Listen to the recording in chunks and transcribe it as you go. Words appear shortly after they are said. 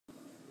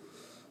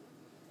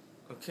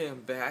Okay,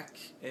 I'm back,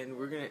 and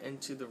we're gonna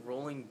enter the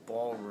rolling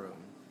ballroom.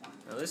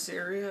 Now this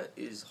area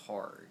is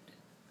hard.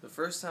 The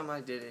first time I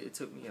did it, it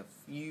took me a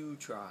few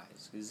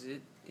tries, because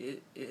it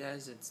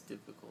has its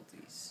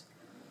difficulties.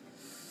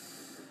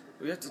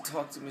 We have to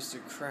talk to Mr.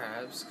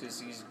 Krabs, because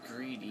he's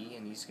greedy,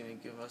 and he's gonna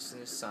give us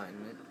an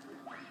assignment.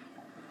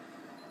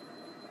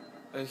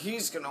 And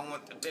he's gonna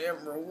want the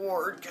damn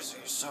reward, because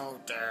he's so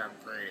damn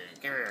greedy.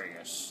 Come here,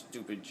 you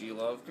stupid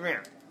G-Love. Come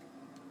here.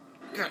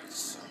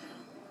 Yes.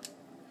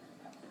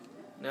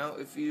 Now,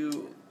 if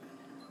you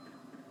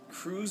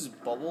cruise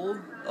bubble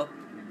up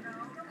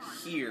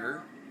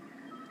here,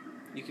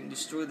 you can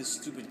destroy the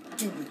stupid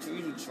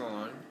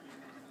Trinitron.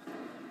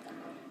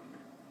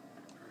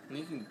 And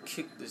you can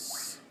kick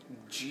this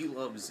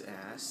G-Love's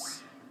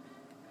ass.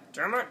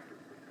 Damn it!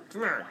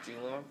 Come here,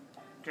 G-Love.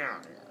 Get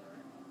out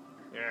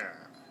here.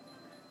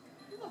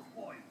 Yeah. Look,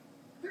 boy,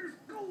 there's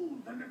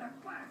gold under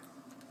that glass.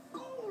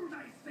 Gold,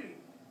 I say.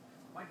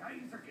 My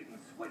eyes are getting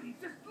sweaty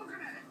just looking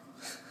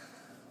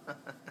at it.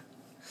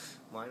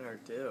 Mine are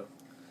too.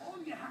 All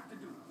you have to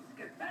do is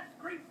get that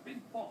great big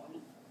ball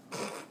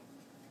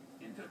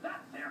into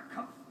that there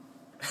cup.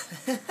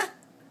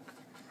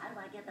 How do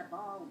I get the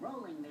ball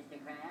rolling, Mr.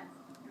 Krabs?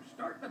 You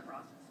start the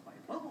process by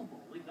bubble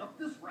bowling up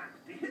this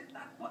rack to hit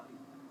that button.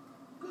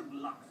 Good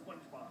luck,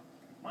 Spongebob.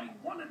 My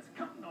wallet's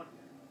counting on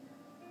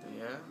you.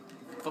 Yeah?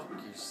 Fuck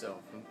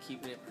yourself. I'm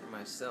keeping it for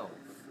myself.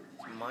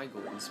 It's my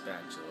golden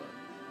spatula.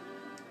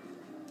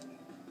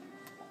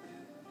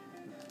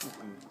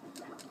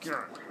 Get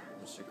on,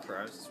 Mr.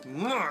 Krabs.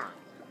 More!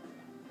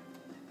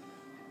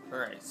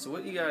 Alright, so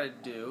what you gotta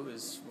do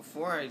is,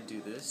 before I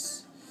do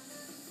this,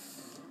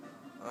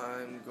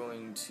 I'm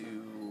going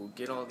to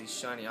get all these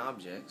shiny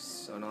objects,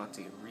 so I don't have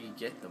to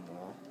re-get them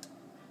all.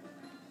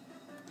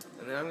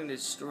 And then I'm going to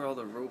destroy all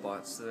the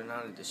robots so they're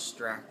not a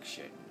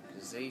distraction,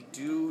 because they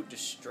do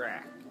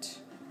distract.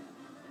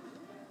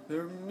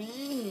 They're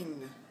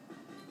mean!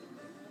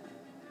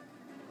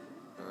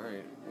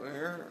 Alright,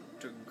 where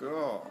to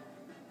go?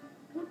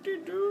 What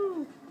to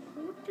do?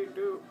 What to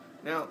do?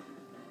 Now,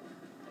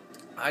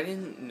 I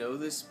didn't know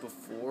this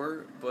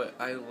before, but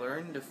I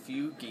learned a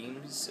few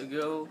games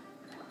ago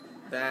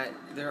that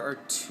there are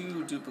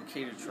two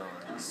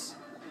duplicatortrons,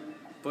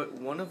 but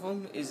one of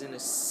them is in a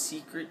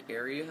secret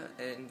area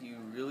and you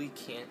really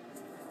can't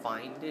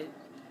find it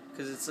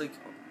because it's like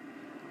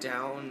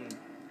down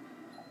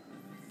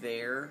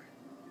there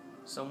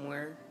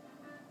somewhere,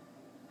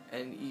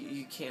 and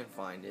you can't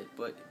find it,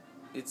 but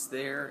it's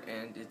there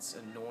and it's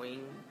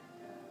annoying.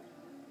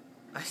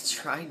 I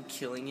tried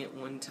killing it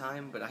one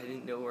time, but I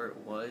didn't know where it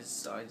was,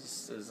 so I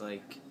just was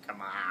like, come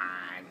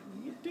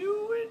on, you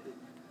do it.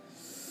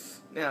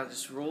 Now,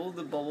 just roll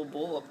the bubble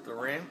bowl up the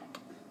ramp,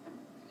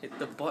 hit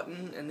the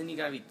button, and then you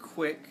gotta be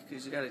quick,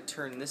 because you gotta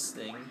turn this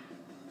thing. And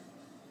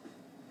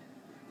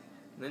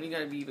then you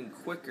gotta be even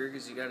quicker,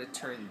 because you gotta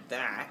turn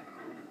that.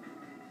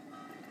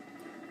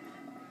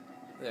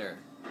 There.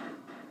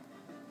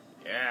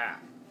 Yeah.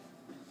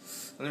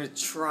 I'm gonna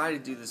try to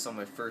do this on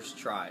my first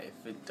try.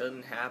 If it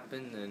doesn't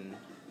happen, then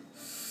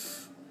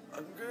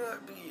I'm gonna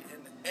be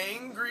an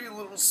angry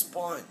little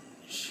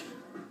sponge.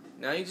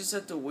 Now you just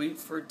have to wait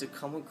for it to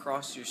come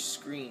across your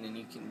screen, and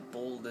you can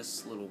bowl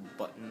this little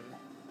button.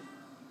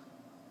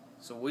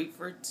 So wait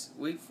for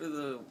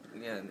the,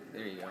 yeah,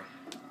 there you go.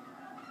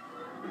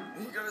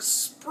 And you gotta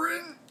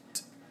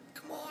sprint!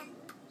 Come on,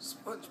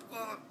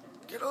 SpongeBob,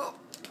 get up!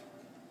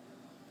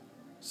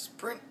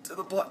 Sprint to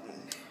the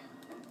button.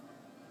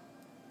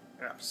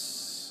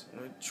 Yes. I'm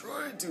gonna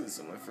try to do this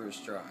on my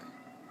first try.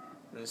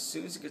 And as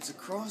soon as it gets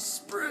across,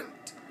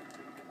 sprint!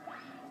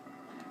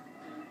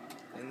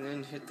 And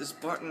then hit this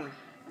button.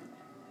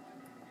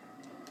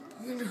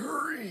 And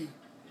hurry!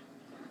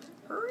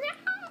 Hurry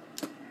up!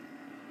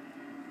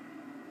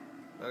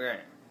 Okay.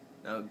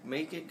 Now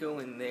make it go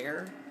in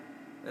there,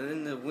 and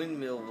then the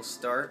windmill will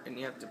start, and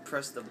you have to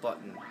press the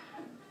button.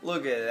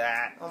 Look at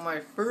that! On my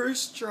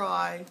first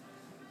try!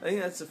 I think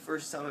that's the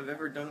first time I've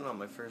ever done it on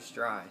my first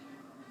try.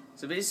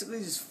 So basically,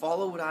 just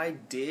follow what I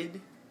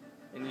did,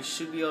 and you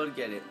should be able to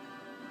get it.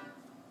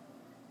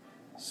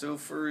 So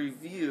for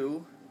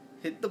review,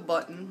 hit the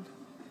button,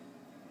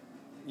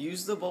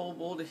 use the bubble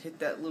bowl to hit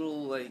that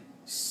little, like,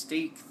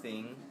 steak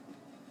thing,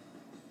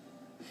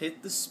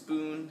 hit the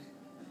spoon,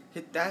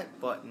 hit that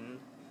button,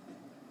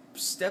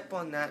 step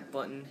on that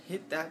button,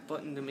 hit that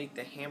button to make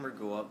the hammer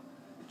go up,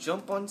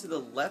 jump onto the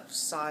left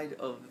side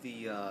of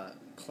the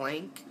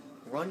plank,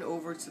 run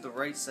over to the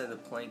right side of the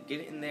plank,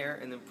 get it in there,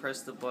 and then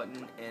press the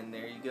button, and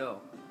there you go.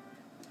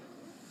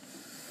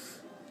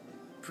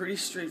 Pretty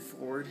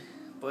straightforward,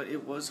 but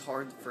it was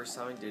hard the first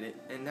time I did it.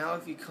 And now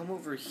if you come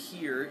over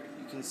here,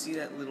 you can see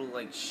that little,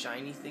 like,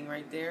 shiny thing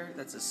right there?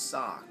 That's a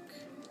sock.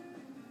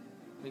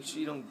 Make sure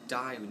you don't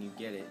die when you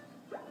get it.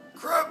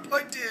 Crap,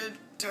 I did!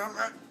 Damn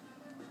it!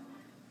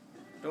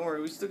 Don't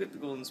worry, we still get the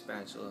golden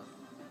spatula.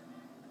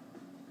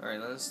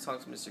 Alright, let's talk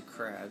to Mr.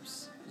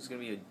 Krabs. He's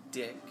gonna be a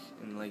dick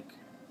and, like,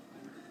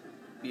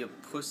 be a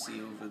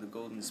pussy over the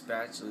golden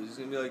spatula. He's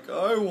gonna be like,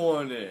 I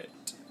want it.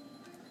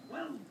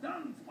 Well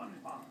done,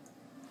 Spongebob.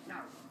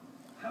 Now,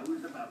 how's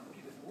about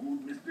you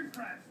Old Mr.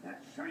 Krabs,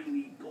 that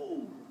shiny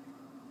gold.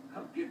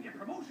 I'll give you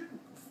promotion.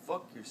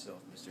 Fuck yourself,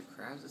 Mr.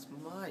 Krabs. It's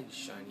my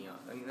shiny.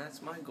 I mean,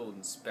 that's my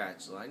golden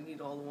spatula. I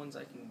need all the ones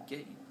I can get,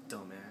 you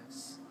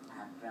dumbass.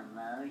 A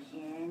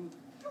promotion?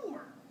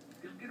 Sure.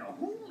 You'll get a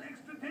whole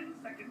extra 10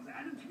 seconds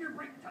added to your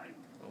break time.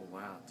 Oh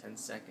wow, 10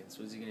 seconds.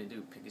 What's he gonna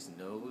do? Pick his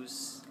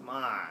nose? Come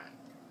on.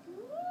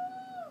 Woo!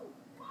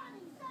 20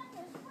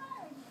 seconds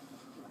break!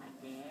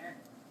 Right there.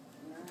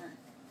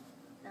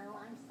 No,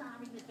 I'm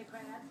sorry, Mr.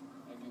 Krabs.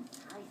 As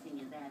enticing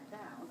as that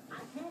sounds,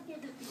 I can't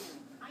give it to you.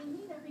 I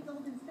need every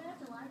golden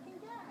spatula I can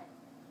get.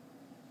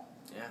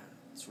 Yeah,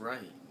 that's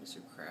right,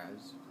 Mr.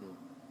 Krabs, you little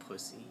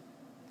pussy.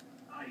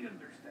 I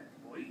understand,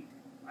 boy.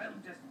 I'll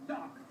just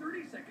dock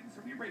 30 seconds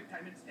from your break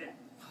time instead.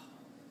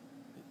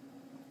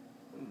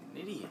 What an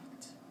idiot.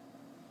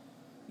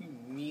 You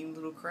mean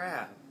little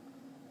crab.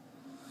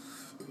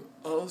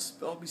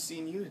 I'll be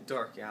seeing you in a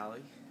dark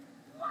alley.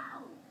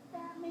 Wow!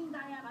 That means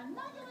I have a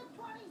negative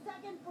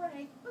 20-second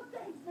break.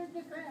 Thanks,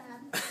 Mr.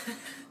 Krabs.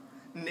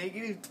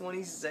 Negative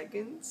 20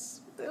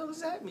 seconds? What the hell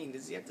does that mean?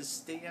 Does he have to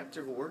stay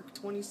after work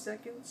 20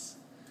 seconds?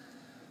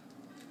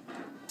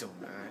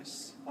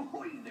 Dumbass.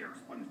 Ahoy there,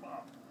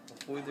 Spongebob.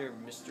 Ahoy there,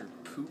 Mr.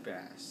 Poop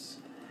Ass.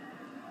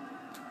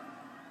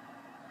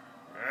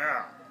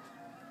 Yeah.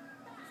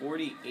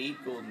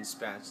 48 golden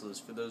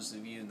spatulas. For those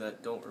of you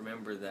that don't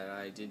remember that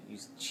I didn't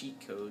use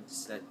cheat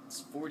codes,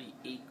 that's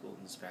 48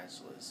 golden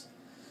spatulas.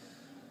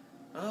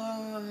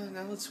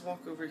 Now let's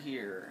walk over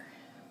here.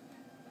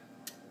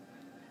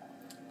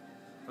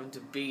 I'm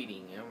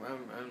debating.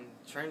 I'm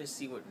trying to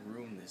see what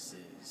room this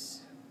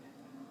is.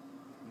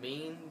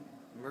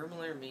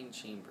 Murmler main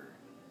chamber.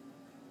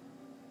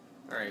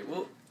 Alright,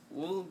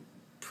 we'll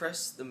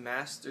press the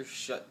master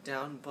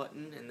shutdown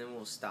button and then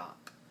we'll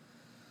stop.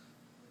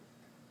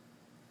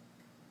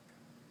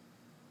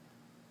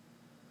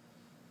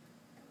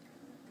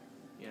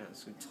 Yeah,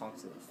 let's go talk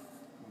to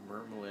the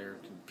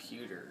Murmler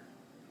computer.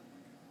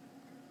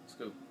 Let's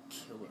go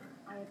kill her.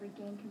 I have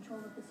regained control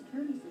of the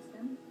security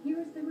system. Here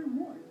is the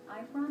reward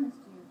I promised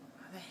you.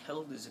 How the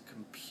hell does a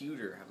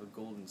computer have a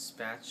golden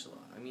spatula?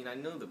 I mean, I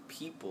know the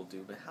people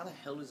do, but how the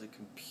hell does a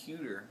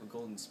computer have a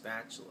golden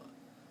spatula?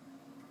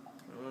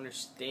 I don't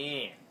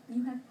understand.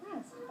 You have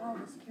pressed all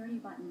the security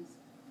buttons.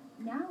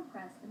 Now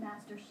press the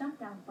master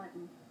shutdown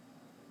button.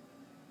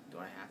 Do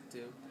I have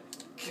to?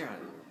 Get out of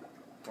here,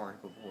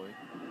 Barnacle Boy.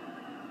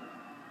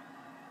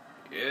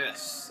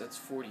 Yes, that's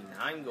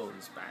 49 golden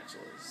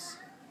spatulas.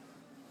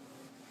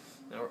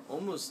 Now we're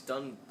almost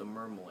done with the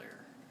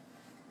Murmler.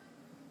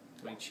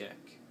 Let me check.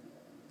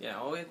 Yeah,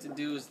 all we have to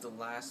do is the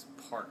last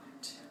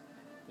part,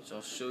 which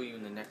I'll show you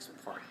in the next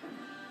part.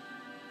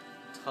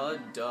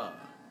 Ta-da!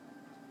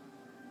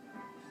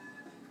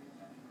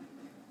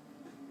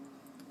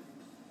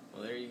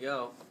 Well, there you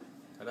go.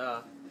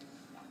 Ta-da!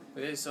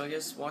 Okay, so I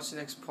guess watch the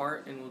next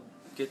part and we'll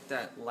get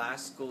that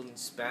last golden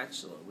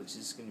spatula, which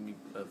is going to be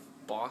a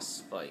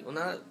boss fight.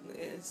 Well,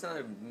 it's not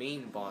a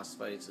main boss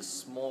fight, it's a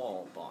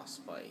small boss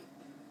fight.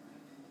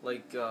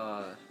 Like,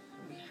 have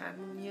we had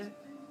one yet?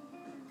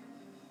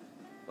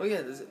 Oh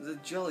yeah, the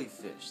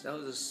jellyfish. That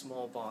was a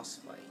small boss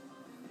fight.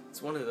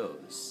 It's one of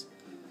those.